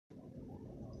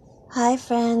Hi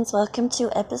friends, welcome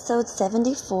to episode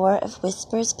 74 of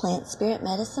Whispers Plant Spirit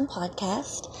Medicine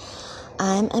Podcast.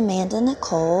 I'm Amanda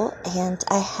Nicole and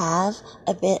I have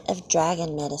a bit of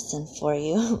dragon medicine for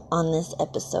you on this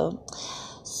episode.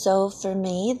 So for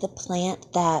me, the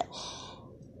plant that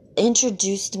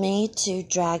introduced me to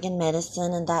dragon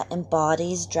medicine and that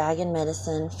embodies dragon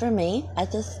medicine for me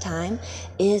at this time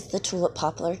is the tulip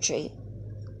poplar tree.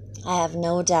 I have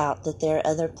no doubt that there are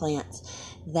other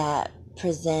plants that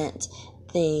present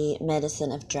the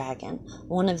medicine of dragon.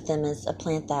 One of them is a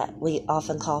plant that we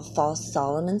often call false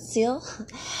Solomon seal,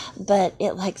 but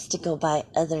it likes to go by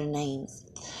other names.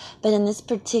 But in this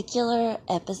particular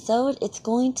episode, it's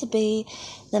going to be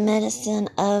the medicine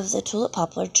of the tulip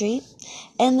poplar tree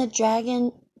and the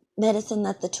dragon medicine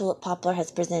that the tulip poplar has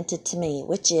presented to me,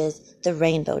 which is the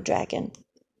rainbow dragon.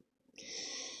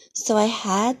 So I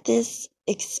had this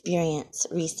experience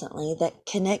recently that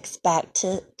connects back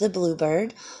to the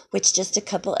bluebird, which just a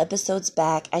couple episodes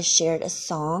back I shared a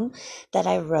song that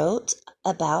I wrote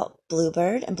about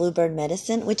bluebird and bluebird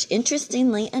medicine, which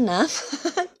interestingly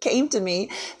enough came to me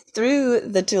through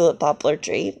the tulip poplar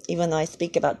tree, even though I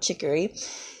speak about chicory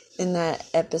in that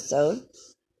episode.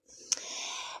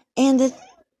 And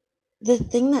the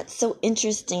thing that's so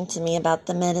interesting to me about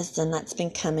the medicine that's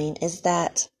been coming is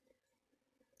that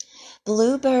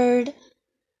bluebird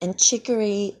and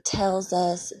chicory tells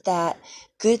us that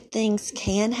good things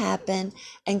can happen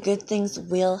and good things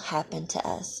will happen to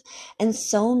us. And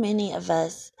so many of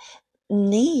us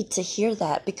need to hear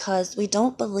that because we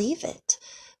don't believe it.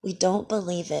 We don't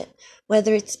believe it.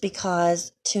 Whether it's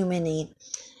because too many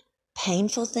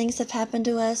painful things have happened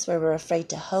to us where we're afraid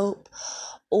to hope,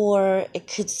 or it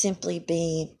could simply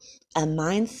be a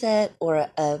mindset or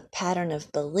a pattern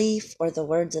of belief or the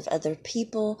words of other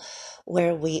people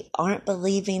where we aren't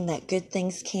believing that good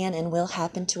things can and will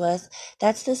happen to us.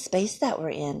 That's the space that we're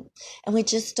in. And we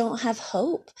just don't have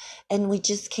hope. And we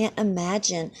just can't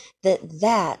imagine that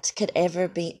that could ever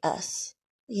be us,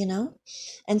 you know?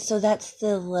 And so that's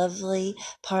the lovely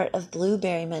part of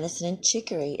blueberry medicine and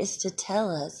chicory, is to tell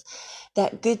us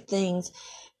that good things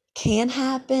can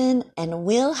happen and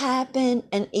will happen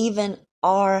and even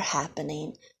are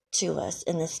happening to us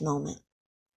in this moment.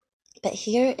 But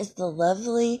here is the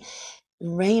lovely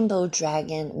rainbow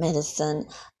dragon medicine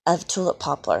of tulip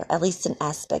poplar, at least an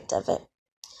aspect of it.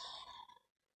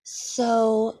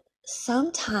 So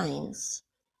sometimes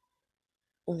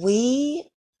we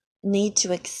need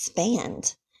to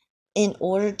expand in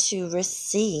order to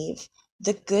receive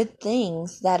the good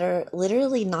things that are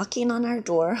literally knocking on our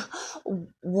door,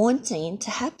 wanting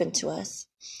to happen to us.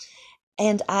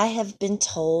 And I have been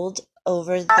told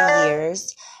over the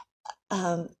years,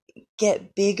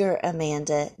 get bigger,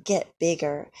 Amanda, get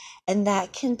bigger. And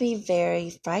that can be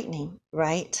very frightening,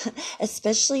 right?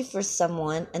 Especially for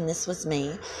someone, and this was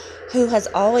me, who has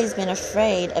always been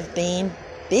afraid of being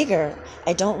bigger.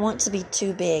 I don't want to be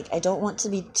too big. I don't want to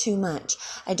be too much.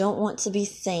 I don't want to be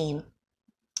seen.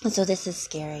 So this is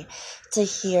scary to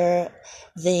hear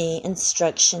the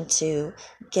instruction to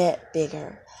get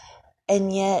bigger.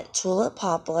 And yet tulip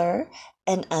poplar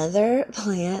and other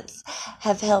plants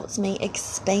have helped me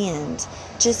expand.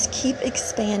 Just keep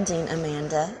expanding,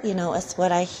 Amanda. You know, it's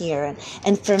what I hear.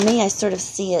 And for me, I sort of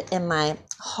see it in my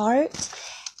heart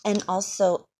and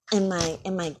also in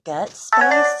my gut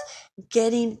space,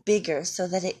 getting bigger so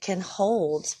that it can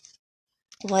hold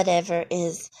whatever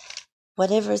is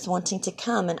wanting to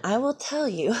come. And I will tell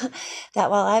you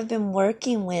that while I've been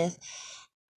working with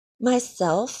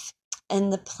myself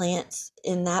and the plants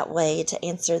in that way to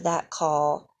answer that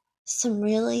call, some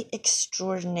really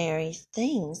extraordinary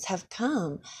things have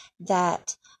come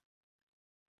that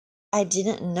I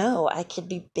didn't know I could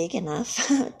be big enough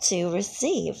to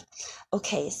receive.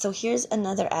 Okay, so here's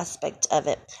another aspect of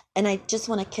it. And I just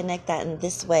want to connect that in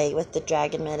this way with the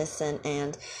dragon medicine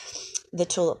and the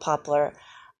tulip poplar.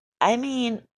 I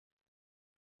mean,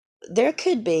 there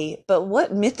could be, but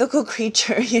what mythical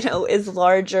creature, is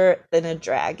larger than a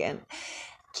dragon?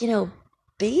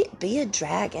 Be a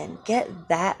dragon. Get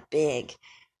that big.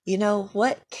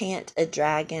 What can't a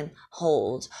dragon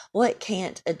hold? What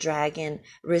can't a dragon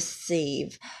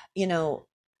receive?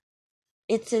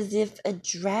 It's as if a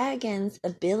dragon's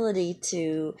ability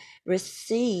to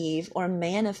receive or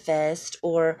manifest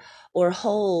or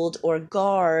hold or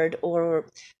guard or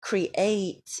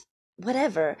create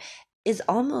whatever is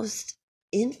almost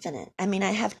infinite. I mean,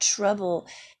 I have trouble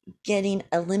getting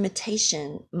a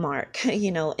limitation mark,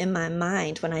 in my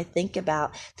mind when I think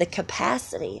about the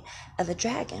capacity of a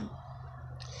dragon.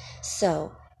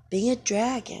 So be a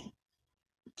dragon.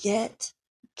 Get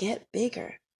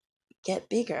bigger. Get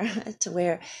bigger to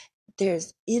where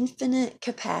there's infinite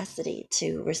capacity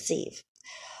to receive.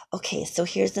 Okay, so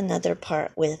here's another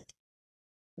part with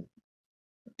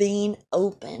being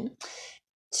open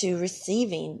to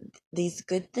receiving these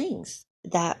good things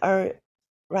that are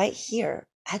right here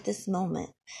at this moment,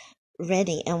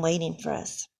 ready and waiting for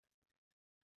us.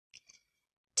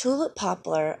 Tulip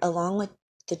poplar, along with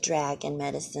the dragon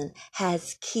medicine,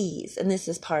 has keys, and this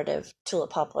is part of tulip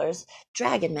poplar's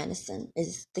dragon medicine,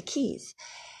 is the keys.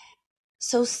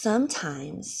 So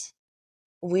sometimes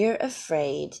we're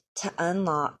afraid to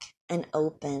unlock and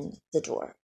open the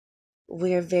door.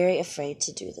 We're very afraid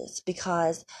to do this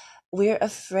because we're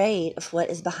afraid of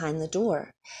what is behind the door.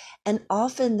 And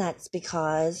often that's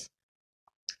because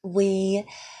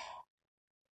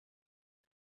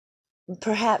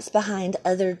perhaps behind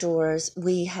other doors,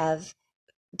 we have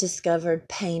discovered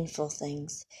painful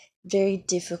things, very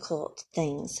difficult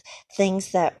things,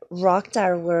 things that rocked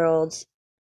our worlds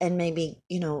and maybe,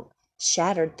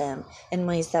 shattered them in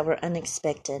ways that were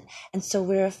unexpected. And so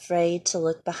we're afraid to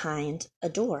look behind a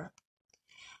door.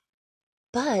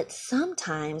 But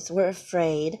sometimes we're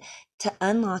afraid to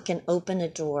unlock and open a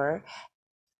door,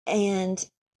 and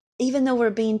even though we're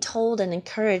being told and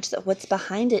encouraged that what's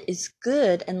behind it is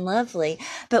good and lovely,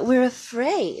 but we're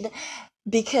afraid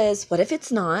because what if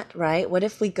it's not, right? What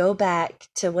if we go back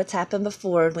to what's happened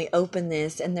before and we open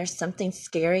this and there's something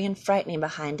scary and frightening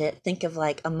behind it? Think of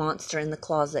like a monster in the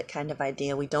closet kind of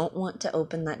idea. We don't want to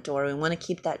open that door. We want to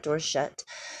keep that door shut.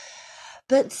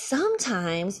 But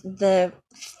sometimes the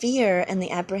fear and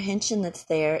the apprehension that's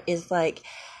there is like,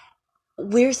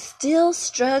 we're still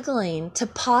struggling to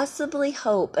possibly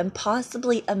hope and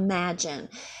possibly imagine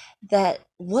that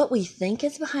what we think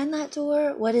is behind that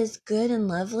door, what is good and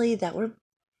lovely that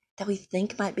we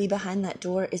think might be behind that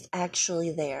door, is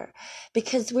actually there,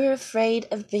 because we're afraid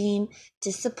of being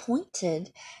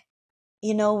disappointed.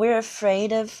 We're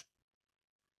afraid of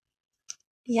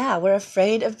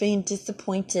being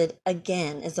disappointed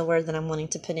again, is the word that I'm wanting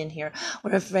to put in here.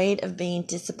 We're afraid of being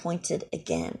disappointed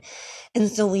again. And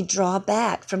so we draw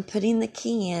back from putting the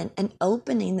key in and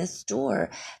opening this door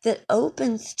that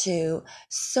opens to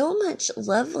so much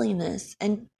loveliness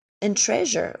and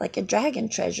treasure, like a dragon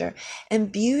treasure,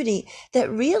 and beauty that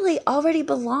really already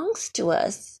belongs to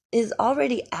us, is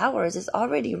already ours, is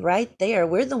already right there.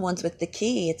 We're the ones with the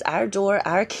key. It's our door,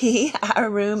 our key, our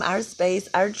room, our space,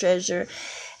 our treasure.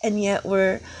 And yet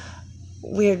we're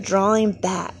drawing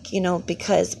back,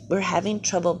 because we're having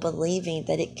trouble believing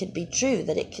that it could be true,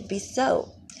 that it could be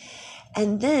so.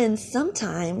 And then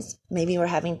sometimes maybe we're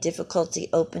having difficulty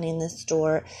opening this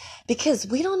door because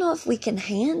we don't know if we can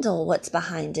handle what's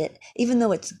behind it, even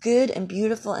though it's good and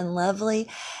beautiful and lovely.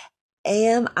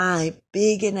 Am I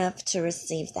big enough to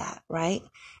receive that, right?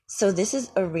 So this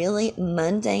is a really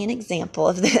mundane example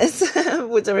of this. So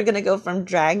we're going to go from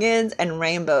dragons and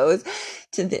rainbows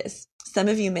to this. Some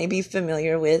of you may be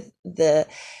familiar with the,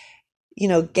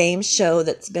 game show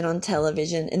that's been on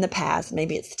television in the past.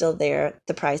 Maybe it's still there.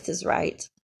 The Price is Right.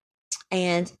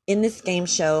 And in this game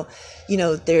show,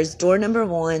 there's door number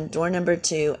 1, door number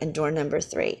 2, and door number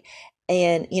 3.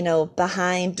 And,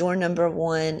 behind door number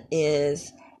 1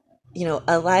 is,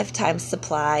 a lifetime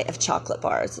supply of chocolate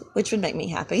bars, which would make me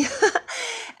happy.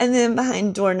 And then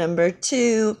behind door number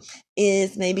 2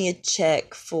 is maybe a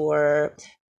check for,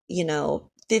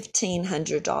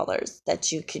 $1,500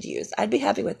 that you could use. I'd be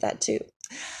happy with that too.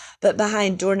 But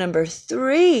behind door number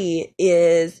 3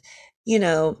 is,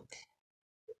 the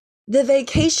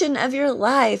vacation of your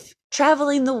life,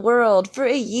 traveling the world for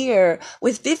a year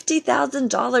with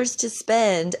 $50,000 to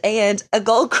spend and a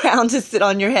gold crown to sit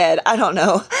on your head. I don't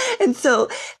know. And so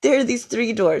there are these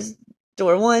 3 doors,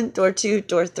 door 1, door 2,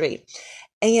 door 3.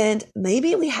 And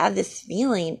maybe we have this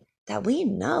feeling that we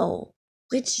know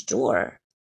which door,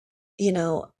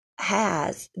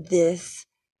 has this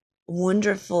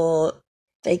wonderful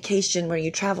vacation where you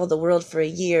travel the world for a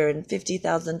year and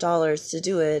 $50,000 to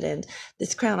do it and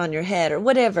this crown on your head or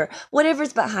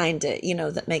whatever's behind it,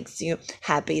 that makes you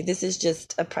happy. This is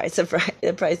just a Price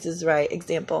is Right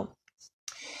example.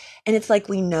 And it's like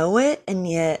we know it, and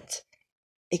yet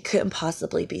it couldn't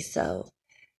possibly be so.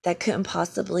 That couldn't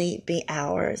possibly be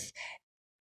ours.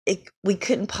 We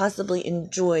couldn't possibly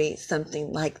enjoy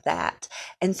something like that.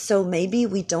 And so maybe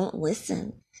we don't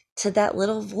listen to that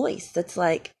little voice that's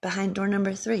like behind door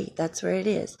number 3. That's where it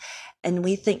is. And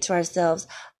we think to ourselves,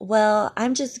 well,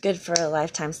 I'm just good for a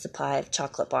lifetime supply of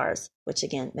chocolate bars, which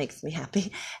again makes me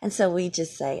happy. And so we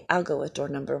just say, I'll go with door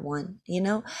number 1,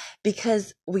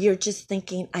 because we are just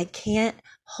thinking, I can't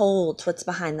hold what's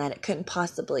behind that. It couldn't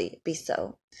possibly be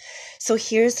so. So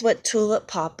here's what tulip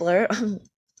poplar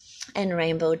and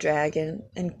rainbow dragon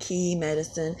and key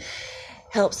medicine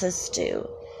helps us do.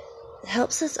 It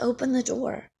helps us open the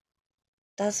door.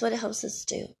 That's what it helps us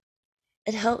do.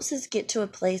 It helps us get to a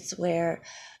place where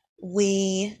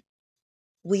we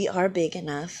are big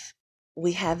enough.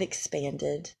 We have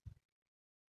expanded.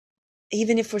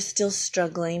 Even if we're still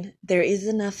struggling, there is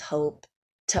enough hope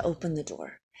to open the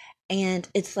door. And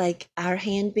it's like our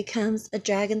hand becomes a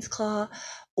dragon's claw,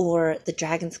 or the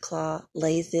dragon's claw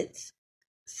lays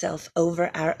itself over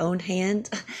our own hand.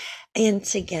 And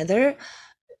together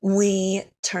we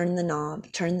turn the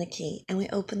knob, turn the key, and we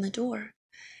open the door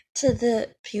to the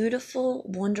beautiful,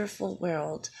 wonderful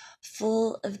world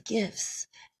full of gifts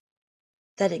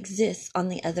that exists on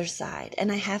the other side.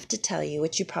 And I have to tell you,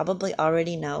 which you probably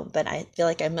already know, but I feel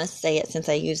like I must say it since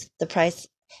I used The Price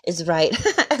is Right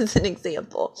as an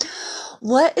example.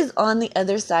 What is on the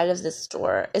other side of this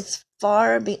door is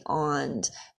far beyond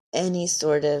any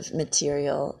sort of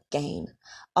material gain.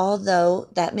 Although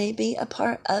that may be a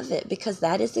part of it, because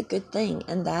that is a good thing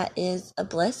and that is a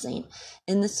blessing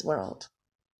in this world.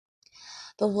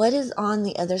 But what is on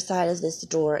the other side of this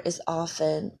door is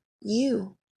often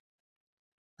you.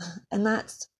 And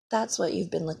that's what you've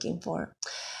been looking for.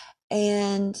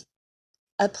 And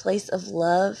a place of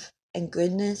love and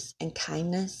goodness and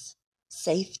kindness,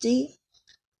 safety,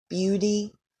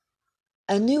 beauty,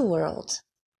 a new world.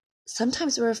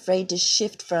 Sometimes we're afraid to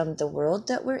shift from the world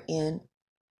that we're in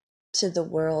to the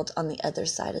world on the other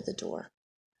side of the door.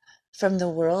 From the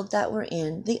world that we're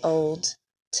in, the old,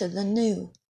 to the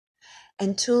new.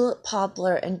 And tulip,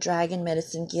 poplar, and dragon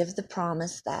medicine give the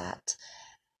promise that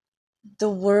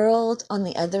the world on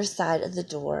the other side of the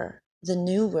door, the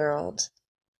new world,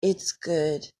 it's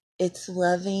good, it's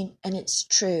loving, and it's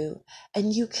true.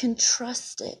 And you can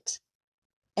trust it.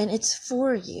 And it's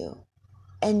for you.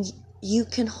 And you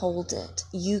can hold it.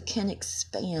 You can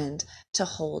expand to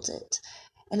hold it.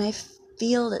 And I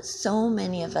feel that so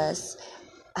many of us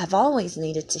have always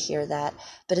needed to hear that,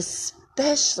 but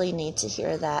especially need to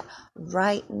hear that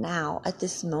right now at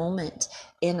this moment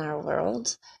in our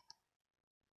world.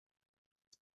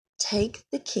 Take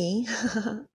the key,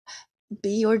 be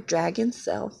your dragon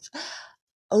self,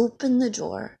 open the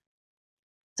door.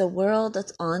 The world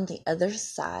that's on the other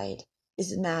side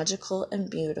is magical and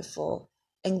beautiful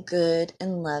and good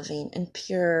and loving and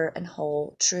pure and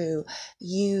whole, true.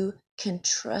 You can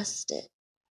trust it.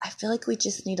 I feel like we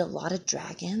just need a lot of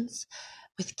dragons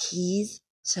with keys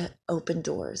to open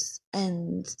doors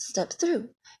and step through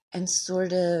and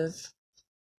sort of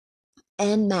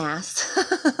en masse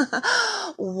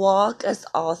walk us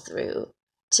all through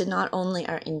to not only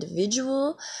our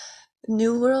individual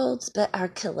new worlds, but our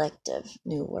collective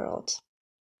new world.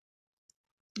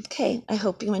 Okay, I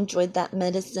hope you enjoyed that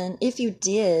medicine. If you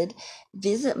did,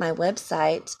 visit my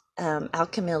website,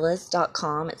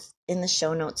 alchemillas.com. It's in the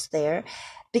show notes there,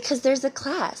 because there's a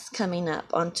class coming up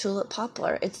on Tulip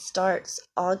Poplar. It starts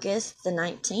August the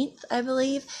 19th, I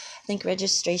believe. I think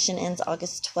registration ends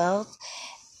August 12th.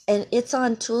 And it's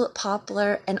on Tulip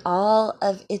Poplar and all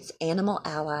of its animal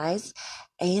allies.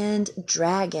 And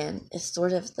dragon is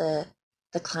sort of the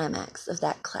climax of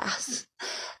that class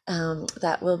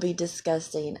that we'll be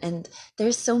discussing. And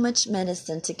there's so much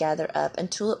medicine to gather up. And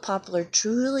Tulip Poplar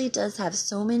truly does have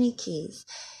so many keys.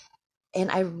 And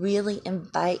I really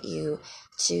invite you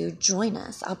to join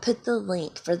us. I'll put the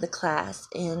link for the class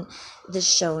in the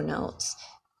show notes.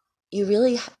 You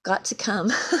really got to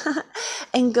come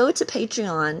and go to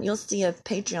Patreon. You'll see a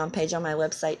Patreon page on my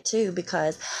website too,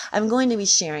 because I'm going to be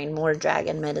sharing more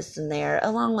dragon medicine there,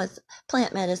 along with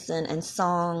plant medicine and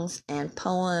songs and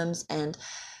poems and,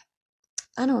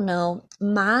 I don't know,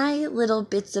 my little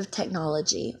bits of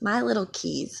technology, my little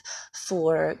keys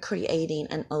for creating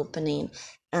and opening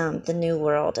the new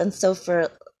world. And so for,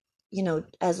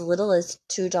 as little as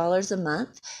 $2 a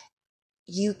month,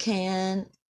 you can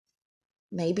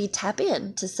maybe tap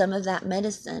in to some of that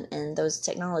medicine and those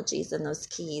technologies and those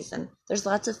keys. And there's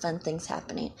lots of fun things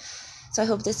happening. So I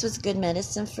hope this was good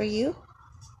medicine for you.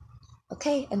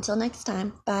 Okay, until next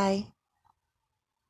time. Bye.